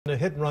A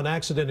hit-and-run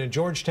accident in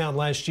Georgetown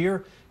last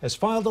year has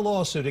filed a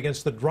lawsuit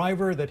against the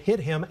driver that hit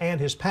him and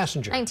his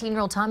passenger.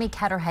 19-year-old Tommy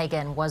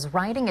Ketterhagen was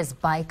riding his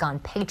bike on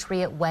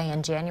Patriot Way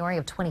in January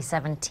of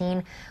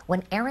 2017 when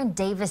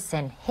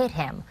Davison hit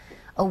him.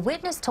 A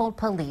witness told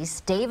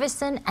police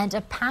Davison and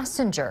a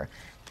passenger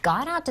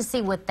got out to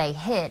see what they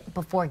hit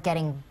before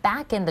getting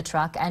back in the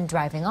truck and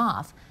driving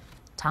off.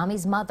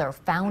 Tommy's mother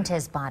found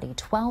his body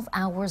 12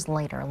 hours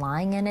later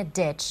lying in a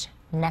ditch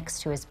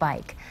next to his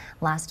bike.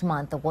 Last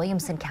month, the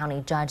Williamson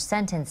County judge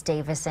sentenced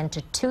Davison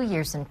to 2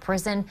 years in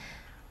prison,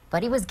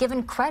 but he was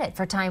given credit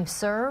for time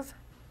served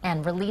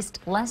and released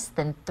less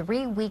than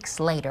 3 weeks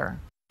later.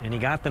 And he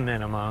got the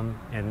minimum,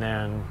 and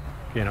then,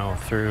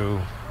 through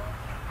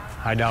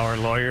high-dollar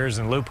lawyers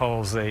and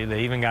loopholes,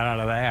 they even got out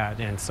of that.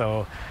 And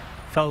so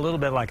it felt a little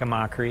bit like a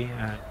mockery.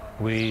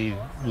 We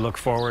look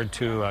forward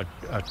to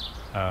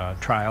a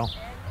trial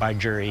by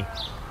jury.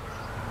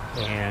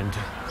 And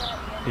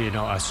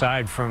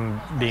aside from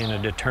being a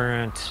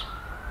deterrent,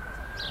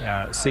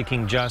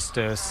 seeking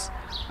justice,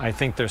 I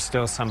think there's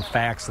still some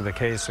facts of the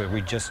case that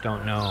we just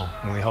don't know,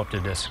 and we hope to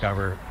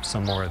discover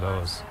some more of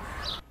those.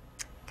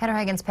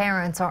 Ketterhagen's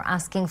parents are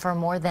asking for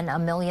more than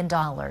 $1 million.